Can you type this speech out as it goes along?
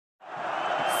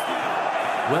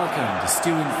Welcome to Stu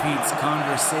and Pete's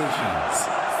Conversations.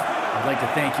 I'd like to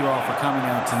thank you all for coming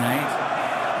out tonight.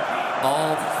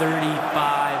 All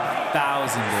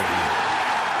 35,000 of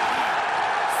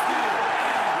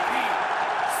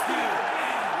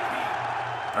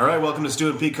you. All right, welcome to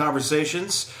Stu and Pete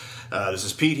Conversations. This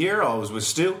is Pete here, always with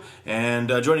Stu. And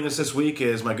joining us this week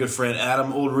is my good friend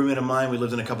Adam, old roommate of mine. We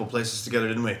lived in a couple places together,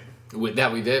 didn't we?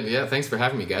 That we did, yeah. Thanks for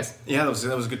having me, guys. Yeah,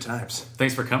 that was good times.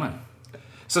 Thanks for coming.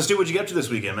 So, Stu, what'd you get up to this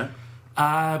weekend, man?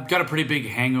 Got a pretty big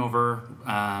hangover.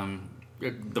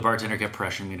 The bartender kept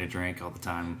pressuring me to drink all the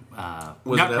time.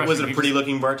 Was it a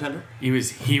pretty-looking bartender? He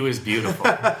was beautiful.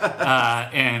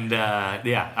 I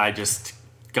just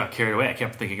got carried away. I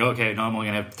kept thinking, okay, no, I'm only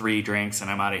going to have 3 drinks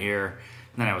and I'm out of here.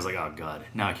 And then I was like, oh, God,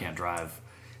 now I can't drive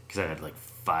because I had like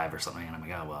 5 or something. And I'm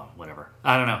like, oh, well, whatever.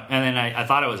 I don't know. And then I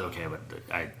thought it was okay, but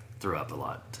I threw up a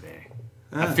lot today.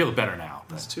 I feel better now.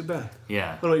 That's too bad.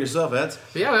 Yeah. What about yourself, Ed?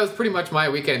 Yeah, that was pretty much my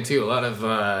weekend too. A lot of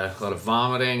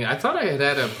vomiting. I thought I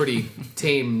had a pretty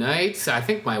tame night. I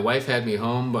think my wife had me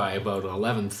home by about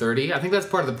 11:30. I think that's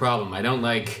part of the problem. I don't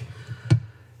like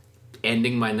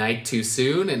ending my night too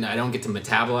soon, and I don't get to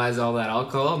metabolize all that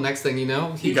alcohol. Next thing you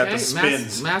know, you got the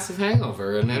spins. Massive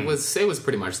hangover, and it was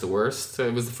pretty much the worst.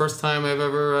 It was the first time I've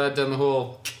ever done the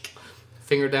whole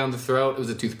finger down the throat. It was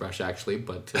a toothbrush, actually,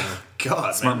 but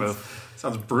God, smart man. move.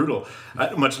 Sounds brutal. I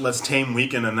had a much less tame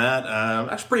weekend than that.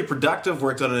 Actually pretty productive.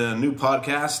 Worked on a new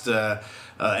podcast,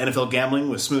 NFL Gambling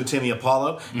with Smooth Timmy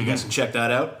Apollo. You guys can check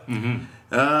that out.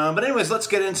 But anyways, let's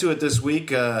get into it this week.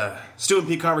 Stu and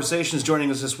Pete Conversations. Joining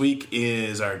us this week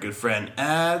is our good friend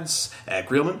Ads at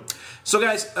Grillman. So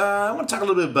guys, I want to talk a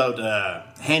little bit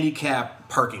about handicap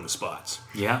parking spots.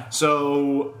 Yeah.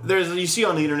 So you see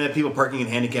on the internet people parking in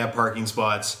handicap parking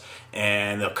spots,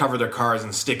 and they'll cover their cars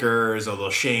in stickers, or they'll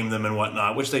shame them and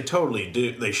whatnot, which they totally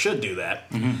do. They should do that.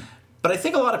 But I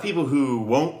think a lot of people who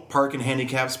won't park in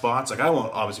handicap spots, like I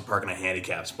won't obviously park in a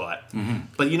handicap spot,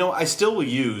 but I still will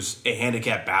use a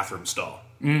handicap bathroom stall.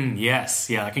 Yes.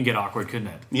 Yeah, that can get awkward, couldn't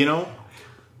it?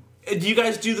 Do you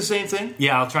guys do the same thing?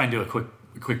 Yeah, I'll try and do a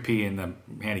quick pee in the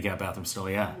handicap bathroom still,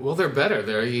 yeah. well, they're better.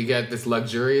 There, you get this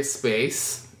luxurious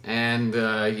space. And,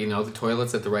 the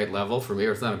toilet's at the right level for me,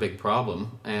 or it's not a big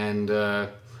problem. And,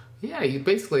 you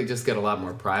basically just get a lot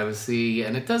more privacy,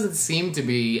 and it doesn't seem to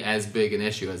be as big an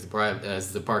issue as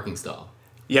the parking stall.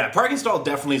 Yeah, parking stall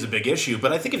definitely is a big issue,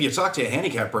 but I think if you talk to a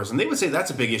handicapped person, they would say that's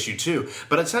a big issue too.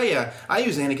 But I tell you, I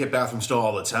use a handicapped bathroom stall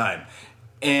all the time,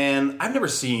 and I've never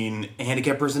seen a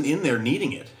handicapped person in there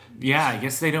needing it. Yeah, I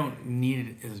guess they don't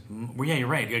need it as... Well, yeah, you're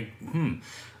right.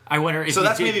 I wonder if so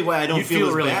that's maybe why I don't feel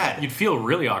as bad. You'd feel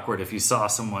really awkward if you saw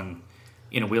someone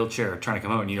in a wheelchair trying to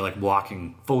come out and you're like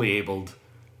walking fully abled.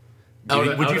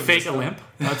 Would you fake a limp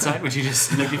outside? Would you just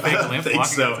fake a limp? I think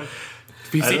so. Outside?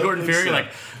 If you see Gordon Fury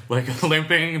like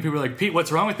limping and people are like, Pete,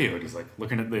 what's wrong with you? And he's like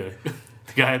looking at the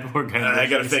guy at the poor guy. I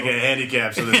got to fake a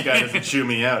handicap so this guy doesn't chew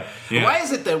me out. Yeah. Why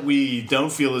is it that we don't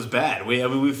feel as bad?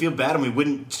 We feel bad and we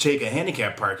wouldn't take a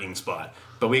handicap parking spot,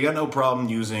 but we got no problem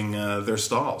using their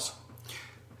stalls.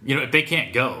 If they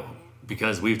can't go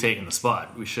because we've taken the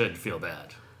spot, we should feel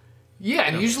bad. Yeah,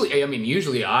 and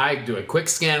usually I do a quick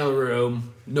scan of the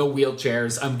room, no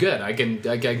wheelchairs, I'm good. I can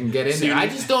get in there. I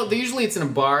just don't. Usually it's in a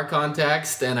bar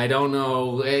context, and I don't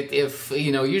know if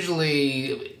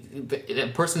usually a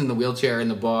person in the wheelchair in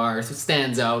the bar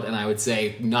stands out, and I would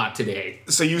say not today.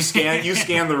 So you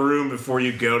scan the room before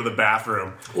you go to the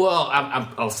bathroom. Well,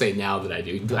 I'll say now that I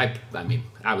do.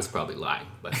 I was probably lying,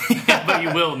 but but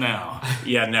you will now.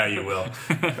 Yeah, now you will.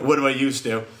 What about you,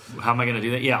 Stu? How am I going to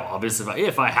do that? Yeah, well, obviously,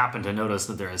 if I happen to notice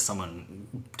that there is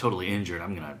someone totally injured,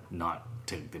 I'm going to not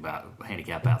take the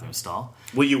handicap bathroom stall.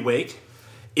 Will you wait?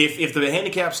 If the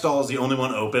handicap stall is the only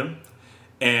one open,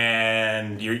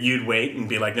 and you'd wait and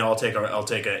be like, no, I'll take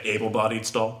a able-bodied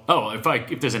stall. Oh, if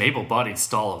there's an able-bodied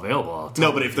stall available,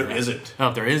 no, but if there isn't,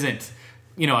 if there isn't,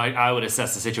 I would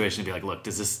assess the situation and be like, look,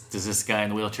 does this guy in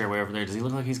the wheelchair way over there, does he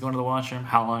look like he's going to the washroom?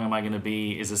 How long am I going to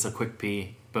be? Is this a quick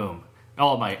pee? Boom.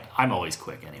 I'm always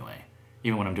quick anyway,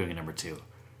 even when I'm doing a number 2.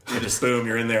 Boom,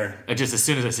 you're in there. Just as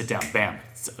soon as I sit down, bam,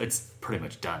 it's pretty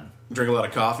much done. Drink a lot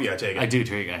of coffee, I take it. I do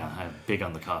drink. I'm big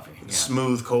on the coffee. Yeah.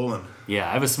 Smooth colon. Yeah,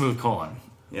 I have a smooth colon.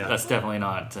 Yeah, that's definitely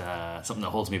not something that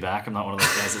holds me back. I'm not one of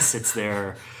those guys that sits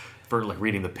there for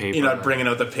reading the paper. You're not bringing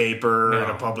out the paper in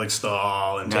a public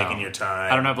stall and taking your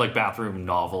time. I don't have bathroom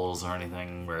novels or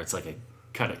anything where it's like a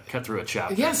cut through a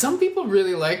chapter. Yeah, some people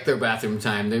really like their bathroom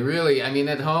time. They really,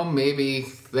 at home maybe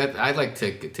that I'd like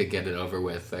to get it over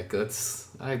with.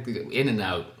 In and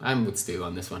out. I'm with Stu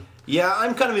on this one. Yeah,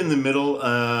 I'm kind of in the middle.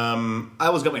 I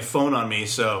always got my phone on me,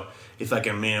 so if I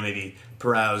can maybe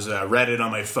browse Reddit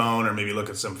on my phone or maybe look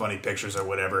at some funny pictures or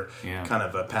whatever, kind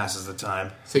of passes the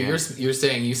time. So you're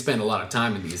saying you spend a lot of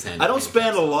time in these handicaps? I don't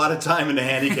spend a lot of time in the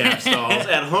handicap stalls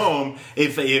at home.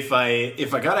 If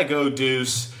I gotta go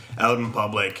deuce out in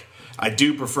public, I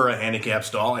do prefer a handicap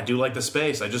stall. I do like the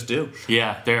space. I just do.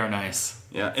 Yeah, they are nice.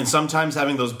 Yeah, and sometimes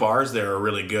having those bars there are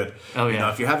really good. Oh, yeah. You know,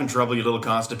 if you're having trouble, you're a little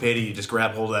constipated, you just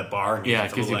grab hold of that bar and you Yeah, get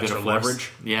it a gives you little a bit extra of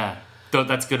leverage. Yeah. Though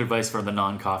that's good advice for the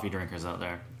non-coffee drinkers out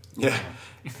there. Yeah.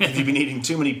 If you've been eating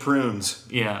too many prunes.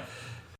 Yeah.